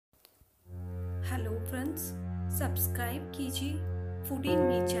Hello friends, subscribe कीजिए food in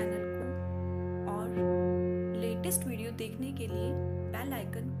me channel को और लेटेस्ट वीडियो देखने के लिए बेल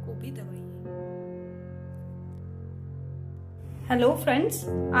आइकन को भी दबाइए। हेलो फ्रेंड्स,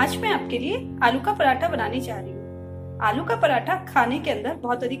 आज मैं आपके लिए आलू का पराठा बनाने जा रही हूँ। आलू का पराठा खाने के अंदर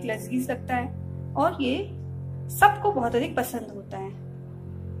बहुत अधिक लजीज लगता है और ये सबको बहुत अधिक पसंद होता है।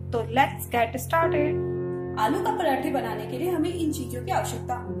 तो लेट्स गेट स्टार्टेड। आलू का पराठे बनाने के लिए हमें इन चीजों की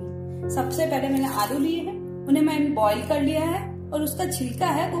आवश्यकता होगी। सबसे पहले मैंने आलू लिए हैं, उन्हें मैंने बॉईल कर लिया है और उसका छिलका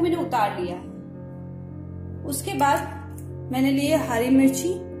है वो मैंने उतार लिया है। उसके बाद मैंने लिए हरी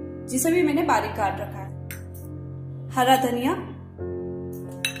मिर्ची, जिसे भी मैंने बारीक काट रखा है, हरा धनिया,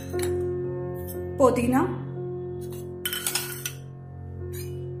 पुदीना,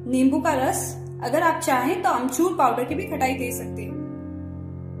 नींबू का रस, अगर आप चाहें तो अमचूर पाउडर की भी खटाई दे सकते हैं,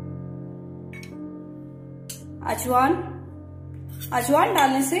 अजवाइन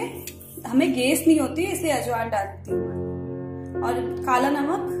डालने से हमें गैस नहीं होती है, इसलिए अजवाइन डालती हूँ, और काला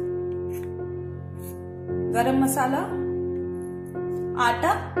नमक, गरम मसाला,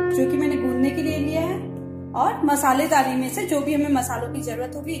 आटा जो कि मैंने गूंदने के लिए लिया है, और मसालेदारी में से जो भी हमें मसालों की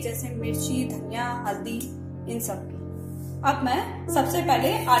जरूरत होगी, जैसे मिर्ची, धनिया, हल्दी, इन सब की। अब मैं सबसे पहले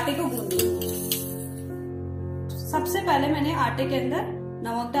आटे को गूंदूंगी। सबसे पहले मैंने आटे के अंदर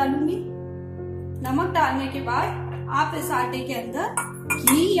नमक डालूंगी। नमक डालने के बाद आप इस आटे के अंदर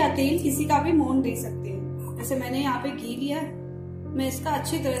घी या तेल किसी का भी मोहन दे सकते हैं। जैसे मैंने यहाँ पे घी लिया है, मैं इसका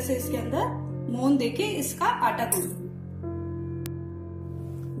अच्छी तरह से इसके अंदर मोहन देके इसका आटा गूंदूंगी।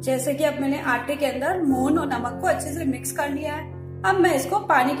 जैसे कि अब मैंने आटे के अंदर मोहन और नमक को अच्छे से मिक्स कर लिया है। अब मैं इसको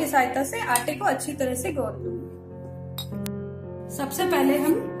पानी की सहायता से आटे को अच्छी तरह से गूंद लूंगी। सबसे पहले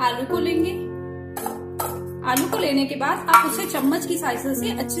हम आलू को लेंगे। आलू को लेने के बाद आप उसे चम्मच की सहायता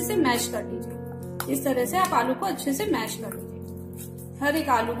से अच्छे से मैश कर लीजिए। इस तरह से आप आलू को अच्छे से मैश कर लीजिए। हर एक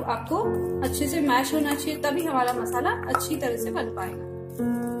आलू आपको अच्छे से मैश होना चाहिए, तभी हमारा मसाला अच्छी तरह से बन पाएगा।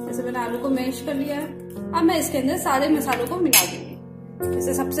 जैसे मैंने आलू को मैश कर लिया है, अब मैं इसके अंदर सारे मसालों को मिला दूंगी।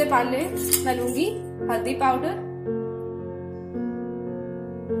 जैसे सबसे पहले मैं लूंगी हल्दी पाउडर,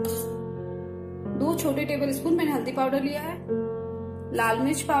 2 छोटे टेबल स्पून मैंने हल्दी पाउडर लिया है, लाल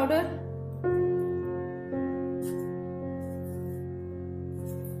मिर्च पाउडर,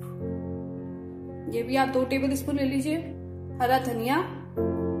 ये भी आप 2 टेबल स्पून ले लीजिए, हरा धनिया,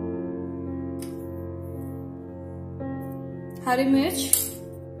 हरी मिर्च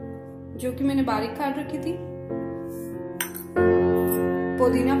जो कि मैंने बारीक काट रखी थी,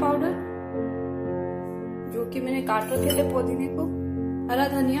 पुदीना पाउडर जो कि मैंने काट रखे थे पुदीने को, हरा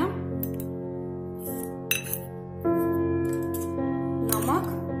धनिया, नमक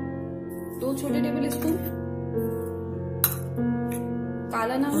 2 छोटे टेबल स्पून,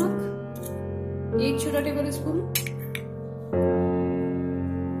 काला नमक 1 छोटा टेबल स्पून,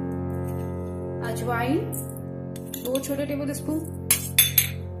 अजवाइन 2 छोटे टेबल स्पून,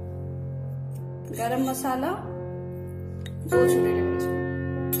 गरम मसाला 2 छोटे टेबल स्पून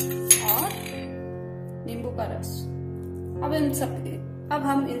और नींबू का रस। अब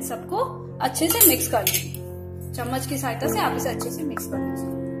हम इन सबको अच्छे से मिक्स कर लेंगे। चम्मच की सहायता से आप इसे अच्छे से मिक्स कर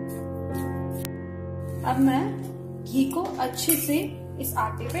लीजिए। अब मैं घी को अच्छे से इस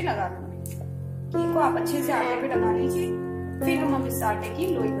आटे पे लगा लूंगी। घी को आप अच्छे से आटे पे लगा लीजिए। फिर हम इस आटे की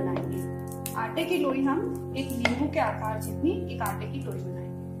लोई बनाएंगे। आटे की लोई हम एक नींबू के आकार जितनी एक आटे की लोई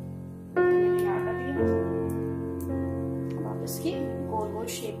बनाएंगे। मैंने आटा दिया, अब आप इसकी गोल गोल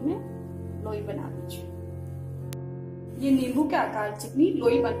शेप में लोई बना लीजिए। ये नींबू के आकार जितनी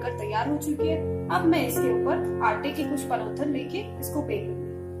लोई बनकर तैयार हो चुकी है। अब मैं इसके ऊपर आटे के कुछ पलोथन लेके इसको बेल लूंगी।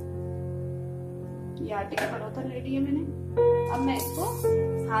 ये आटे के पलोथन ले लिए मैंने। अब मैं इसको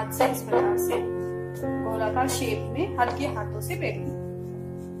हाथ से इस प्रकार से गोलाकार शेप में हल्के हाथों से बेल लूंगी।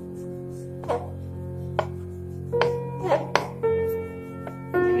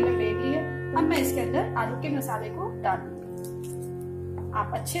 मैंने बेल लिया। अब मैं इसके अंदर आलू के मसाले को डाल दूंगी।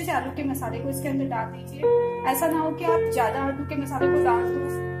 आप अच्छे से आलू के मसाले को इसके अंदर डाल दीजिए। ऐसा ना हो कि आप ज्यादा आलू के मसाले को डाल दो।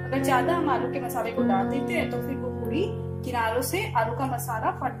 अगर ज्यादा हम आलू के मसाले को डाल देते हैं तो फिर वो पूरी किनारों से आलू का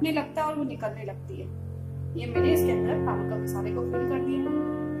मसाला फटने लगता है और वो निकलने लगती है। ये मैंने इसके अंदर आलू का मसाले को फिल कर दिया।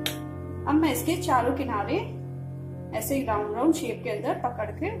 अब मैं इसके चारों किनारे ऐसे राउंड राउंड शेप के अंदर पकड़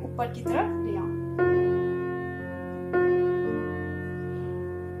के ऊपर की तरफ ले आऊं।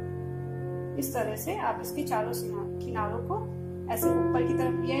 इस तरह से आप इसके चारों किनारों को ऐसे ऊपर की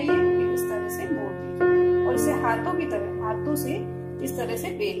तरफ ले आइए, फिर इस तरह से मोड़ लीजिए और इसे हाथों से इस तरह से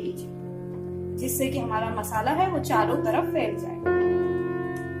बेल लीजिए, जिससे कि हमारा मसाला है वो चारों तरफ फैल जाए।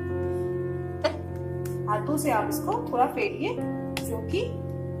 हाथों से आप इसको थोड़ा फेरिए, जो कि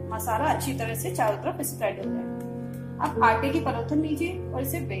मसाला अच्छी तरह से चारों तरफ स्प्रेड हो जाए। अब आटे की पलोथन लीजिए और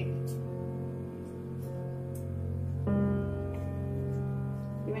इसे बेल लीजिए।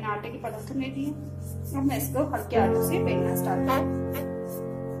 आटे की परत ले ली है। अब मैं इसको हल्के आलू से बेलना स्टार्ट करूँ।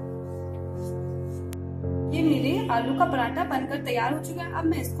 ये मेरे आलू का पराठा बनकर तैयार हो चुका है। अब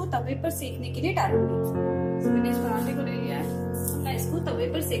मैं इसको तवे पर सेकने के लिए डालूंगी। मैंने इस पराठे को ले लिया है, मैं इसको तवे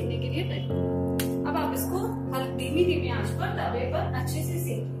पर सेकने के लिए डालूंगी। अब आप इसको धीमी आंच पर तवे पर अच्छे से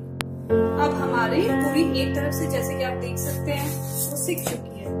सेकिए। अब हमारी पूरी एक तरफ से, जैसे कि आप देख सकते हैं, वो सिक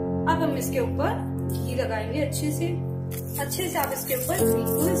चुकी है। अब हम इसके ऊपर घी लगाएंगे अच्छे से आप इसके ऊपर घी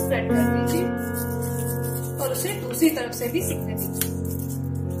को स्प्रेड कर दीजिए और उसे दूसरी तरफ से भी सिकने दीजिए।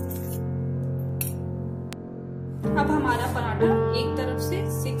 अब हमारा पराठा एक तरफ से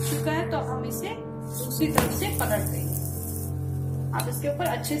सिक चुका है, तो हम इसे दूसरी तरफ से पलट देंगे। आप इसके ऊपर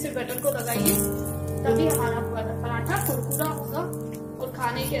अच्छे से बटर को लगाइए, तभी हमारा पराठा कुरकुरा होगा और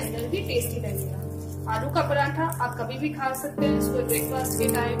खाने के अंदर भी टेस्टी लगेगा। आलू का पराठा आप कभी भी खा सकते हैं, इसको ब्रेकफास्ट के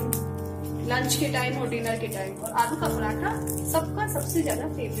टाइम, लंच के टाइम और डिनर के टाइम। और आलू का पराठा सबका सबसे ज्यादा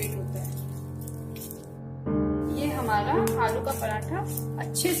फेवरेट होता है। ये हमारा आलू का पराठा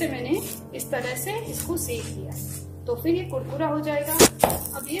अच्छे से मैंने इस तरह से इसको सेक लिया, तो फिर ये कुरकुरा हो जाएगा।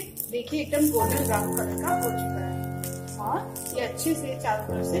 अब ये देखिए एकदम गोल्डन ब्राउन कलर का हो चुका है और ये अच्छे से चारों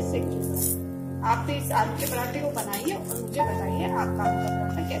तरफ से सेक चुका है। आप तो इस आलू के पराठे को बनाइए और मुझे बताइए आपका आलू का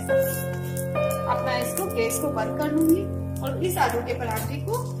पराठा कैसा है। अब मैं इसको गैस को बंद कर लूंगी और इस आलू के पराठे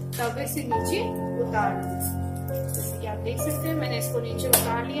को तवे से नीचे उतार लूंगी। जैसे कि आप देख सकते हैं, मैंने इसको नीचे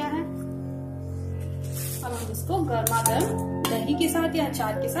उतार लिया है। अब हम इसको गर्मा गर्म दही के साथ या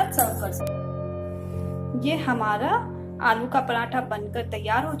अचार के साथ सर्व कर सकते हैं। ये हमारा आलू का पराठा बनकर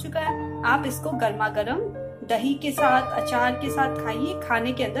तैयार हो चुका है। आप इसको गर्मा गर्म दही के साथ, अचार के साथ खाइए।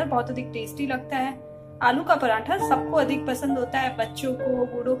 खाने के अंदर बहुत अधिक टेस्टी लगता है। आलू का पराठा सबको अधिक पसंद होता है, बच्चों को,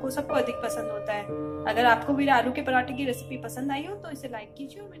 बूढ़ों को, सबको अधिक पसंद होता है। अगर आपको मेरे आलू के पराठे की रेसिपी पसंद आई हो तो इसे लाइक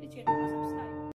कीजिए और मेरे चैनल को सब्सक्राइब